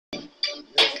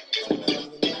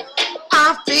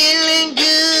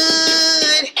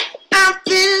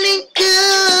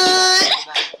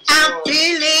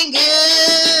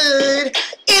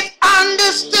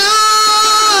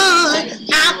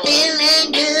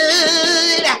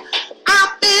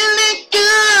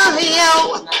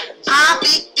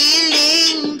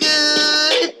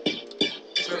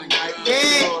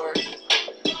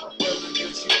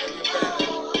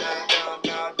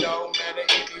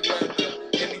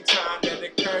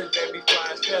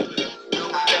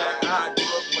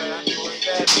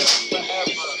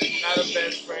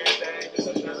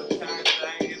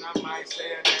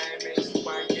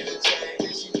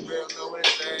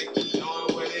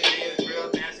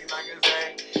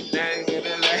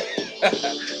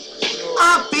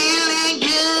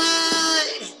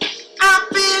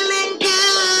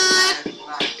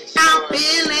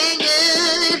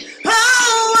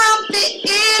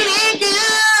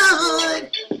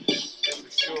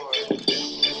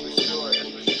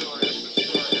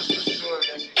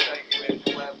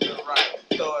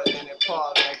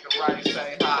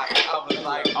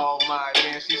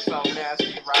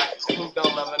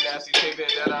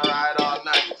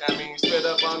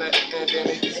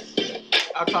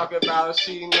I talk about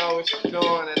she know what she's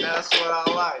doing, and that's what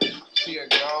I like. She a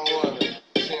grown woman.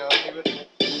 She don't even.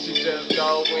 She just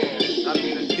go win. I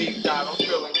mean a deep dive. I'm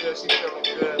feeling good. She feeling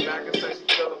good. Back and say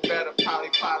she feeling better. Probably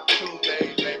pop 2,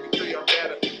 maybe 3 or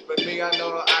better. But me, I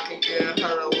know I can get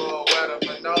her a little wetter.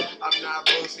 But no, I'm not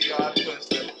boozy or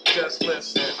twisted. Just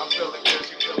listen. I'm feeling good.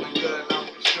 She feeling good. And I'm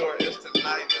for sure it's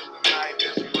tonight. It's the night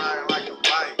that she riding like a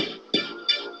bike.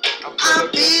 I'm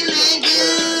feeling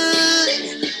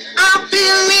good. I'm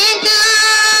feeling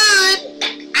good.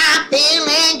 I'm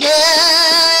feeling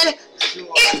good.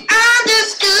 It's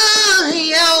understood,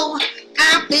 yo.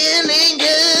 I'm feeling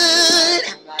good.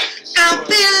 I'm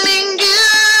feeling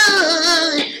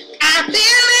good. I'm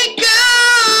feeling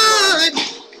good.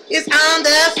 It's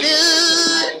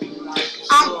understood.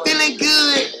 I'm feeling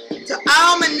good. To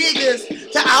all my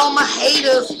niggas, to all my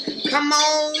haters. Come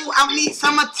on, I need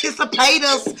some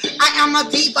anticipators. I am a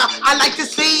diva. I like to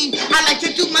sing. I like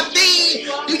to do my thing.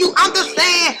 Do you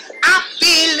understand? I'm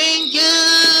feeling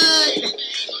good.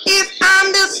 It's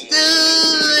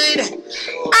understood.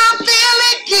 I'm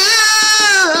feeling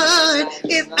good.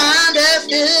 It's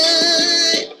understood.